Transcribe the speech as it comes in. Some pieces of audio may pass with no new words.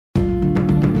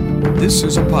This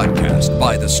is a podcast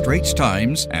by The Straits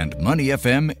Times and Money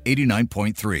FM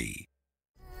 89.3.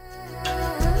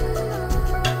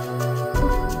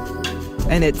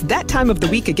 And it's that time of the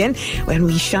week again when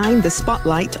we shine the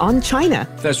spotlight on China.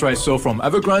 That's right. So from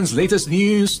Evergrande's latest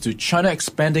news to China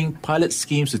expanding pilot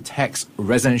schemes to tax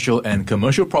residential and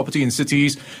commercial property in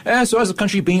cities, as well as the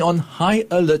country being on high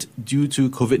alert due to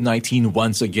COVID-19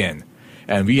 once again.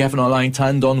 And we have an online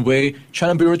Tan Don Wei,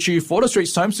 China Bureau Chief for The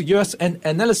Straits Times, to give us an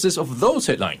analysis of those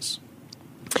headlines.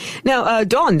 Now,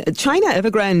 Don, China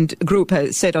Evergrande Group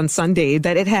has said on Sunday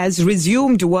that it has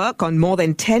resumed work on more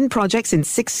than 10 projects in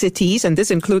 6 cities, and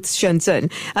this includes Shenzhen.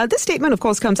 This statement, of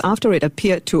course, comes after it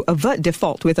appeared to avert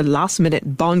default with a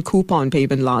last-minute bond coupon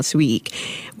payment last week.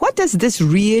 What does this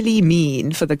really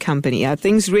mean for the company? Are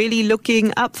things really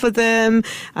looking up for them?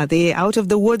 Are they out of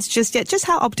the woods just yet? Just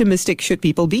how optimistic should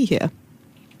people be here?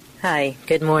 Hi,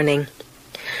 good morning.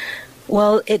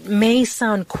 Well, it may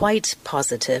sound quite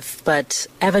positive, but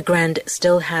Evergrande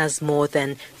still has more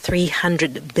than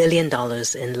 $300 billion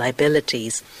in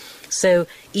liabilities. So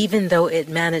even though it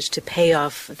managed to pay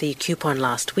off the coupon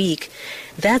last week,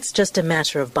 that's just a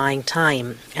matter of buying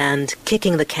time and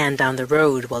kicking the can down the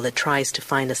road while it tries to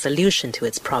find a solution to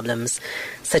its problems,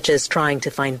 such as trying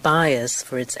to find buyers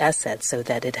for its assets so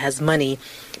that it has money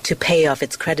to pay off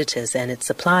its creditors and its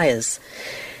suppliers.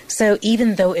 So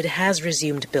even though it has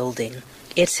resumed building,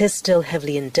 it is still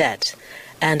heavily in debt.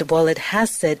 And while it has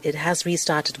said it has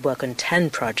restarted work on 10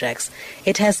 projects,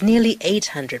 it has nearly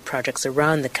 800 projects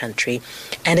around the country,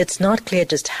 and it's not clear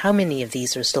just how many of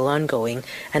these are still ongoing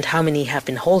and how many have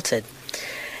been halted.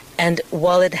 And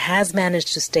while it has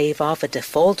managed to stave off a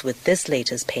default with this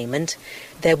latest payment,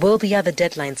 there will be other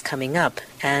deadlines coming up,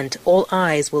 and all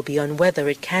eyes will be on whether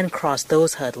it can cross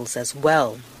those hurdles as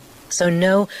well. So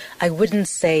no, I wouldn't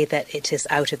say that it is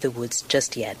out of the woods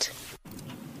just yet.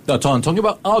 Now, Tom, talking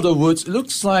about out of the woods, it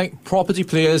looks like property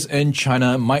players in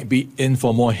China might be in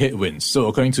for more headwinds. So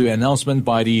according to an announcement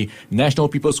by the National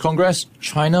People's Congress,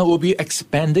 China will be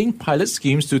expanding pilot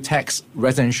schemes to tax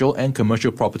residential and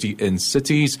commercial property in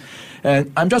cities. And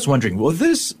I'm just wondering, will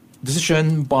this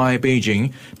decision by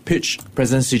Beijing pitch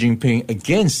President Xi Jinping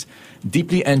against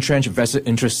deeply entrenched vested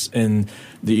interests in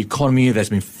the economy that's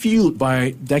been fueled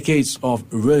by decades of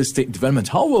real estate development?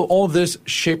 How will all this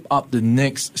shape up the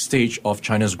next stage of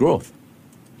China's growth?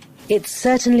 It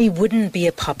certainly wouldn't be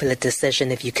a popular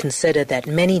decision if you consider that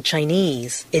many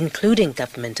Chinese, including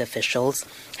government officials,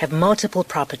 have multiple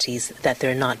properties that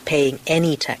they're not paying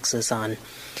any taxes on.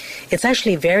 It's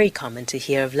actually very common to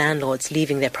hear of landlords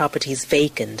leaving their properties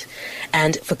vacant.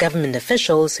 And for government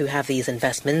officials who have these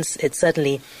investments, it's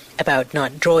certainly about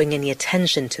not drawing any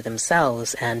attention to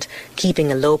themselves and keeping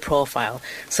a low profile.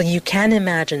 So you can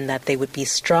imagine that they would be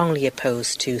strongly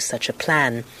opposed to such a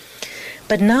plan.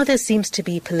 But now there seems to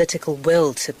be political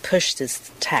will to push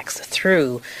this tax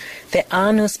through. There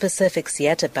are no specifics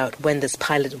yet about when this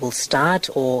pilot will start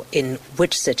or in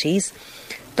which cities.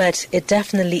 But it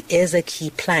definitely is a key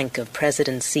plank of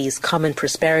President Xi's Common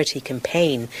Prosperity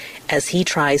campaign as he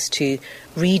tries to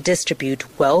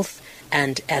redistribute wealth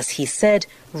and, as he said,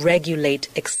 regulate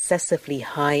excessively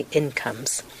high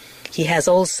incomes. He has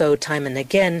also, time and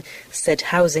again, said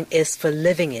housing is for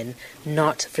living in,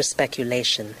 not for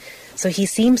speculation. So he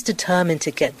seems determined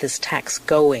to get this tax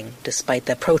going, despite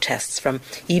the protests from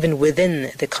even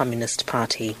within the Communist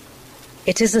Party.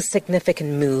 It is a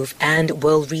significant move and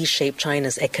will reshape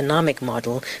China's economic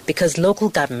model because local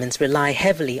governments rely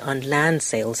heavily on land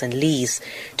sales and lease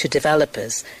to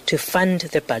developers to fund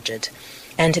their budget.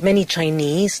 And many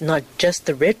Chinese, not just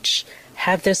the rich,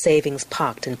 have their savings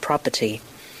parked in property.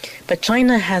 But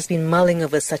China has been mulling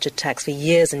over such a tax for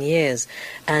years and years,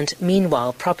 and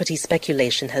meanwhile property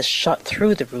speculation has shot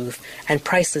through the roof and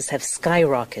prices have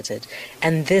skyrocketed,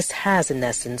 and this has, in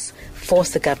essence,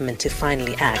 forced the government to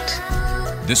finally act.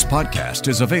 This podcast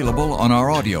is available on our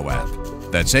audio app.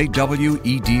 That's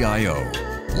AWEDIO.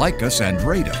 Like us and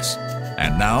rate us.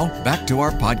 And now, back to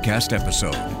our podcast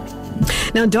episode.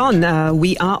 Now, Don,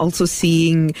 we are also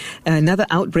seeing another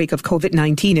outbreak of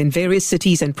COVID-19 in various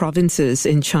cities and provinces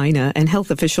in China, and health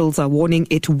officials are warning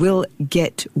it will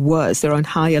get worse. They're on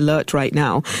high alert right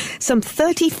now. Some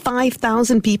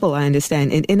 35,000 people, I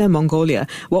understand, in Inner Mongolia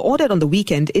were ordered on the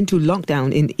weekend into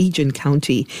lockdown in Ijen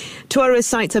County. Tourist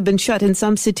sites have been shut in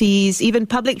some cities, even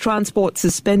public transport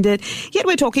suspended. Yet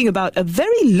we're talking about a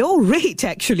very low rate,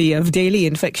 actually, of daily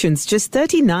infections, just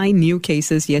 39 new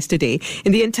cases yesterday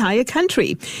in the entire country.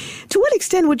 To what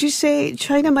extent would you say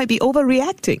China might be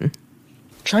overreacting?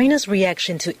 China's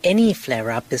reaction to any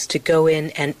flare-up is to go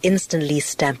in and instantly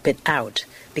stamp it out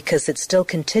because it still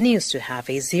continues to have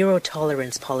a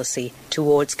zero-tolerance policy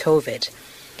towards COVID.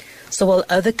 So while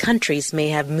other countries may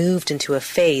have moved into a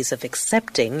phase of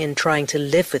accepting and trying to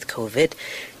live with COVID,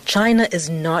 China is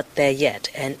not there yet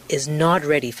and is not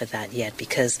ready for that yet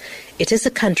because it is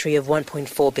a country of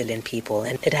 1.4 billion people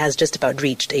and it has just about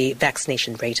reached a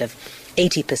vaccination rate of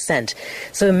 80%.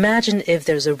 So imagine if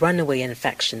there's a runaway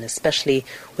infection, especially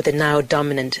with the now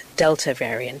dominant Delta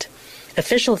variant.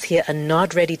 Officials here are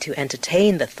not ready to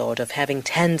entertain the thought of having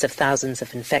tens of thousands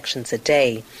of infections a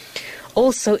day.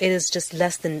 Also, it is just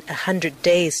less than 100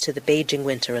 days to the Beijing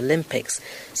Winter Olympics,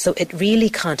 so it really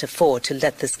can't afford to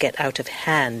let this get out of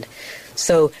hand.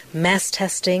 So mass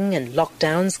testing and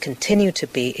lockdowns continue to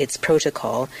be its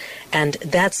protocol, and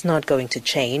that's not going to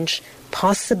change,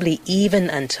 possibly even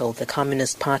until the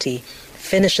Communist Party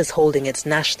finishes holding its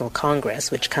National Congress,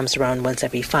 which comes around once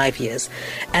every 5 years,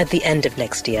 at the end of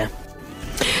next year.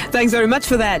 Thanks very much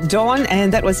for that, Dawn.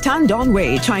 And that was Tan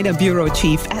Dongwei, China Bureau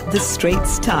Chief at the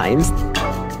Straits Times.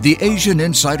 The Asian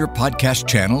Insider Podcast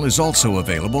channel is also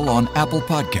available on Apple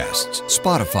Podcasts,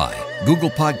 Spotify, Google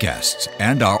Podcasts,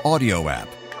 and our audio app.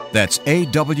 That's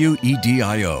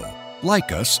AWEDIO.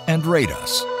 Like us and rate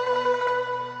us.